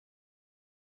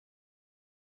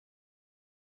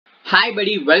Hi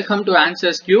buddy, welcome to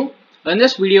answersQ. In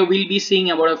this video, we'll be seeing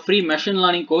about a free machine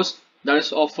learning course that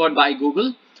is offered by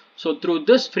Google. So through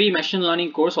this free machine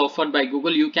learning course offered by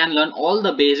Google, you can learn all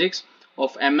the basics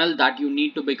of ML that you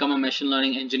need to become a machine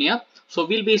learning engineer. So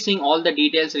we'll be seeing all the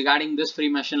details regarding this free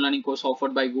machine learning course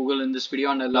offered by Google in this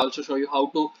video, and I'll also show you how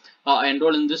to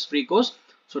enroll in this free course.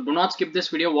 So do not skip this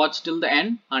video, watch till the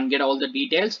end and get all the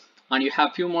details. And you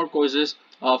have few more courses,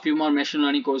 a few more machine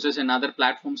learning courses in other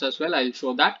platforms as well. I'll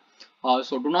show that.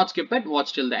 So do not skip it,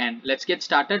 watch till the end. Let's get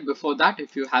started. Before that,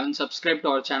 if you haven't subscribed to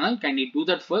our channel, kindly do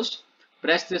that first.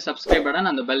 Press the subscribe button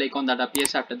and the bell icon that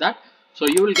appears after that, so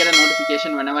you will get a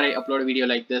notification whenever I upload a video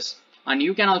like this. And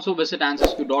you can also visit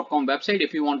answersQ.com website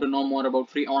if you want to know more about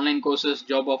free online courses,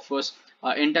 job offers,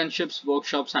 internships,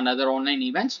 workshops and other online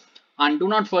events. And do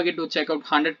not forget to check out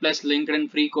 100 plus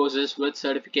LinkedIn free courses with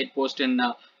certificate post in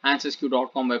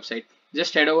answersQ.com website.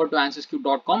 Just head over to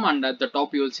answersQ.com and at the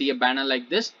top you will see a banner like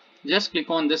this. Just click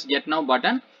on this Get Now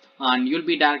button and you'll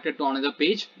be directed to another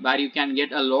page where you can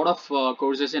get a lot of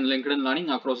courses in LinkedIn Learning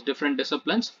across different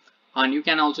disciplines, and you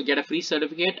can also get a free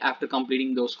certificate after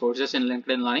completing those courses in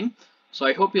LinkedIn Learning. So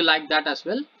I hope you like that as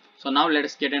well. So now let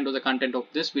us get into the content of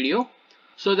this video.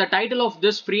 So the title of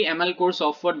this free ML course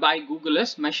offered by Google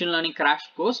is Machine Learning Crash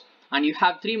Course, and you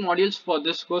have 3 modules for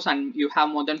this course and you have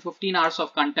more than 15 hours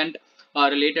of content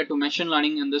related to machine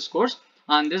learning in this course.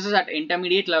 And this is at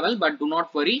intermediate level, but do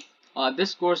not worry,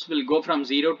 this course will go from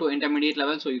 0 to intermediate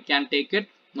level, so you can take it,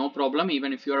 no problem.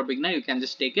 Even if you're a beginner, you can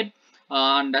just take it.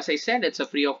 And as I said, it's a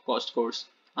free of cost course,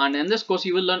 and in this course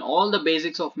you will learn all the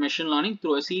basics of machine learning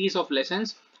through a series of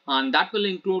lessons, and that will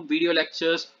include video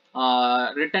lectures,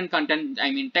 written content,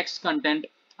 I mean text content,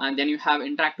 and then you have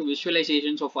interactive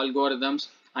visualizations of algorithms,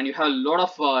 and you have a lot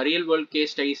of real world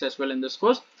case studies as well in this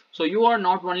course. So you are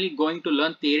not only going to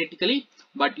learn theoretically,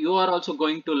 but you are also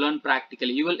going to learn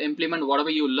practically. You will implement whatever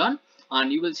you learn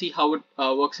and you will see how it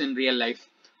works in real life.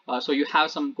 So you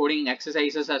have some coding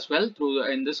exercises as well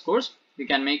in this course. You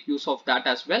can make use of that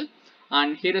as well.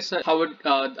 And here is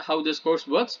how this course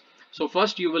works. So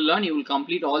first you will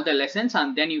complete all the lessons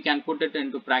and then you can put it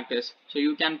into practice. So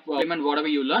you can implement whatever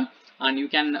you learn and you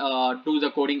can do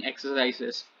the coding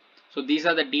exercises. So these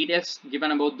are the details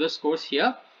given about this course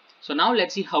here. So now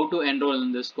let's see how to enroll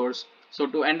in this course. So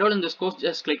to enroll in this course,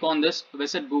 just click on this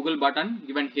Visit Google button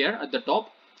given here at the top,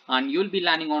 and you'll be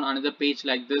landing on another page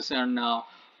like this on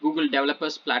Google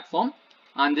Developers Platform.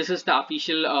 And this is the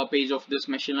official page of this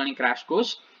Machine Learning Crash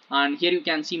Course. And here you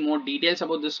can see more details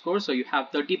about this course. So you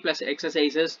have 30 plus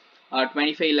exercises,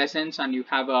 25 lessons, and you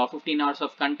have 15 hours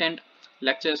of content,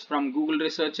 lectures from Google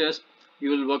researchers. You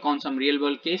will work on some real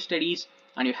world case studies,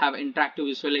 and you have interactive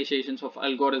visualizations of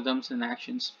algorithms and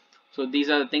actions. So these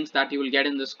are the things that you will get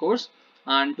in this course.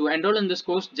 And to enroll in this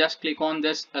course, just click on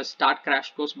this Start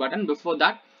Crash Course button. Before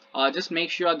that, just make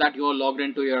sure that you are logged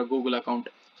into your Google account.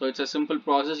 So it's a simple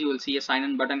process. You will see a sign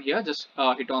in button here. Just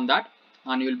hit on that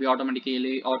and you will be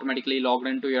automatically logged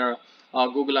into your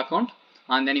Google account.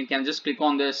 And then you can just click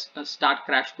on this Start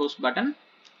Crash Course button.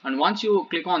 And once you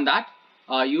click on that,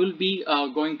 you will be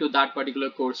going to that particular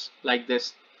course like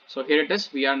this. So here it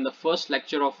is. We are in the first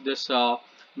lecture of this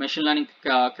Machine Learning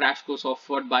Crash Course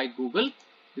offered by Google.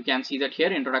 You can see that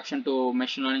here, Introduction to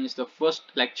Machine Learning is the first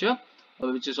lecture,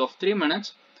 which is of 3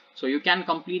 minutes. So you can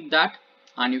complete that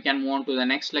and you can move on to the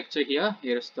next lecture here.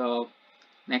 Here's the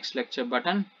next lecture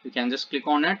button. You can just click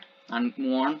on it and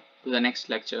move on to the next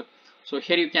lecture. So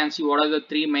here you can see what are the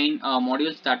 3 main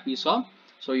modules that we saw.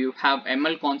 So you have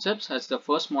ML concepts as the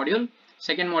first module.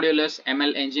 Second module is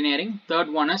ML engineering. Third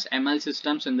one is ML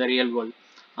systems in the real world.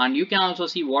 And you can also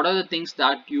see what are the things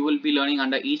that you will be learning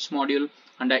under each module,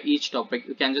 under each topic.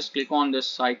 You can just click on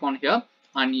this icon here,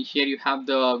 and here you have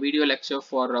the video lecture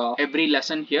for every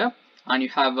lesson here, and you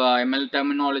have ML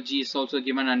terminology is also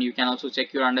given, and you can also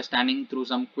check your understanding through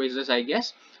some quizzes, I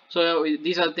guess. So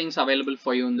these are things available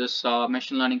for you in this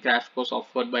Machine Learning Crash Course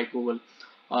offered by Google.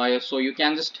 So you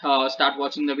can just start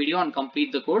watching the video and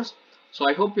complete the course. So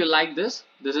I hope you like this.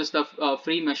 This is the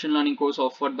free machine learning course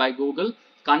offered by Google.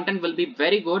 Content will be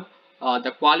very good.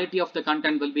 The quality of the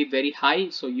content will be very high,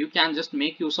 so you can just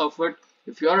make use of it.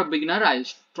 If you are a beginner, I'll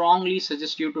strongly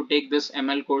suggest you to take this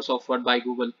ML course offered by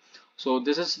Google. So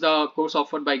this is the course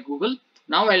offered by Google.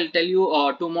 Now I'll tell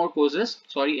you 2 more courses.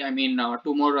 2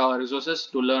 more resources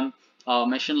to learn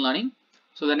machine learning.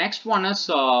 So the next one is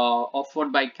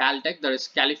offered by Caltech, that is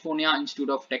California Institute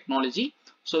of Technology.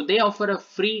 So they offer a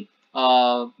free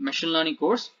machine learning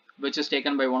course, which is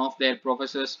taken by one of their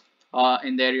professors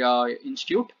in their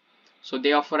institute. So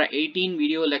they offer a 18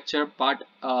 video lecture part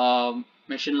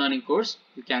machine learning course.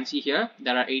 You can see here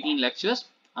there are 18 lectures,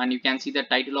 and you can see the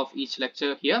title of each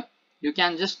lecture here. you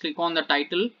can just click on the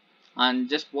title and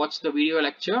just watch the video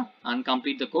lecture and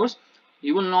complete the course.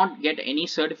 You will not get any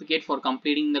certificate for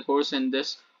completing the course in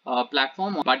this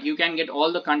platform, but you can get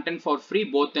all the content for free,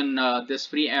 both in this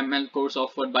free ML course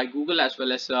offered by Google as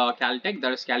well as Caltech,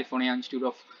 that is California Institute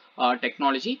of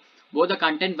Technology. Both the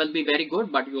content will be very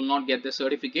good, but you will not get the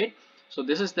certificate. So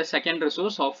this is the second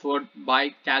resource offered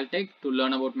by Caltech to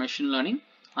learn about machine learning.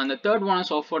 And the third one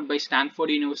is offered by Stanford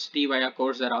University via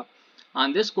Coursera.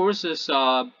 And this course is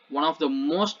one of the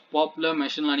most popular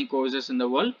machine learning courses in the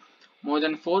world. More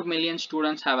than 4 million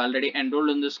students have already enrolled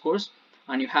in this course,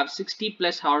 and you have 60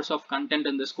 plus hours of content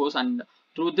in this course. And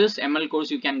through this ML course,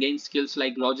 you can gain skills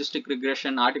like logistic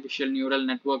regression, artificial neural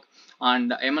network,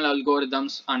 and ML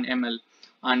algorithms and ML.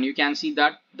 And you can see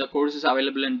that the course is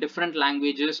available in different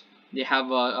languages. They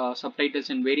have subtitles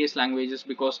in various languages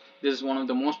because this is one of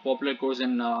the most popular courses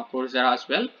in Coursera as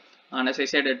well. And as I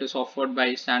said, it is offered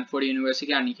by Stanford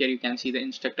University, and here you can see the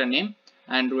instructor name,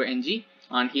 Andrew Ng,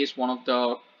 and he is one of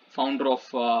the founder of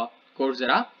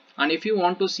Coursera. And if you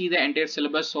want to see the entire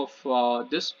syllabus of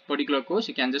this particular course,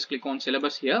 you can just click on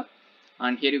syllabus here,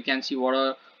 and here you can see what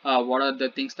are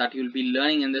the things that you will be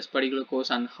learning in this particular course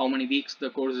and how many weeks the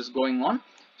course is going on.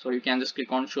 So you can just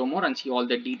click on show more and see all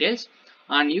the details.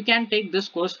 And you can take this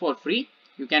course for free.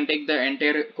 You can take the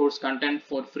entire course content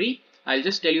for free. I'll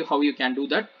just tell you how you can do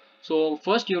that. So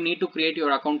first you need to create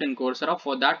your account in Coursera.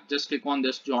 For that, just click on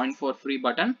this join for free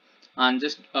button and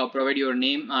just provide your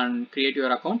name and create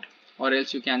your account, or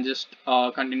else you can just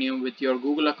continue with your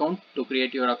Google account to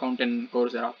create your account in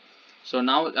Coursera. So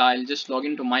now I'll just log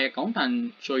into my account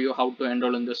and show you how to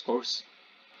enroll in this course.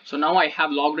 So now I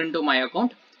have logged into my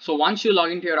account. So once you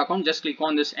log into your account, just click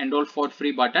on this enroll for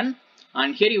free button,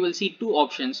 and here you will see two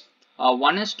options.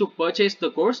 One is to purchase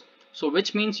the course, so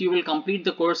which means you will complete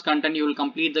the course content, you will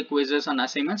complete the quizzes and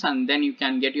assignments, and then you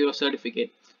can get your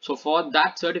certificate. So for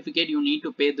that certificate you need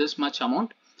to pay this much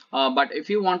amount. But if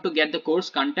you want to get the course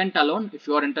content alone, if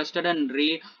you are interested in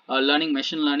learning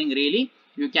machine learning really,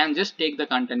 you can just take the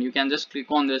content. You can just click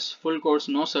on this full course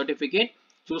no certificate,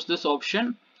 choose this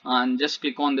option and just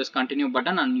click on this continue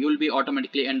button, and you will be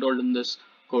automatically enrolled in this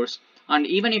course. And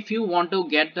even if you want to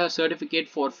get the certificate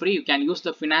for free, you can use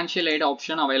the financial aid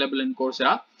option available in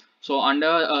Coursera. So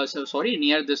under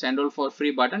near this enroll for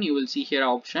free button, you will see here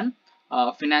option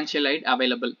financial aid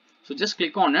available. So just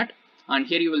click on it, and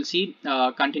here you will see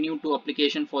continue to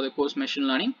application for the course machine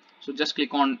learning. So just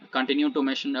click on continue to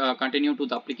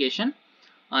the application,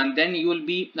 and then you will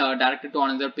be directed to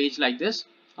another page like this.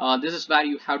 This is where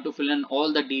you have to fill in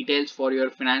all the details for your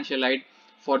financial aid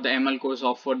for the ML course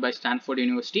offered by Stanford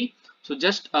University. So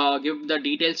just give the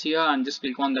details here and just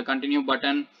click on the continue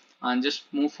button and just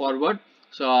move forward.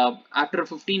 So after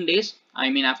 15 days, I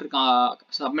mean after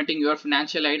submitting your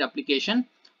financial aid application,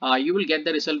 you will get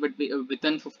the result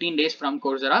within 15 days from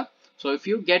Coursera. So if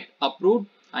you get approved,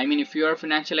 I mean if your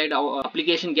financial aid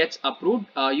application gets approved,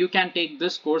 you can take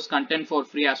this course content for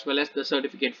free as well as the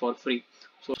certificate for free.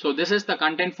 So this is the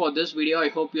content for this video. I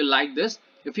hope you like this.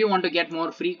 If you want to get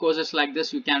more free courses like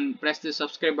this, you can press the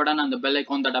subscribe button and the bell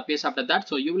icon that appears after that.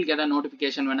 So you will get a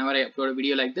notification whenever I upload a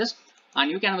video like this. And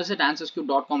you can visit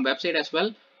answersQ.com website as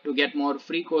well to get more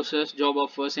free courses, job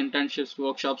offers, internships,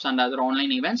 workshops and other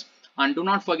online events. And do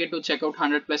not forget to check out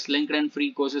 100 plus LinkedIn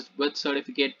free courses with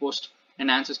certificate post in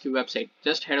answersQ website.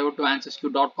 Just head over to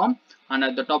answersQ.com, and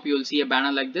at the top you will see a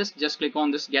banner like this. Just click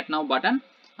on this get now button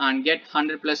and get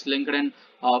 100 plus LinkedIn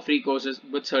free courses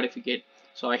with certificate.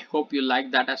 So I hope you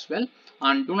like that as well.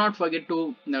 And do not forget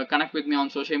to connect with me on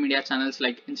social media channels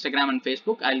like Instagram and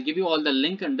Facebook. I'll give you all the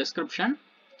link in description.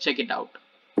 Check it out.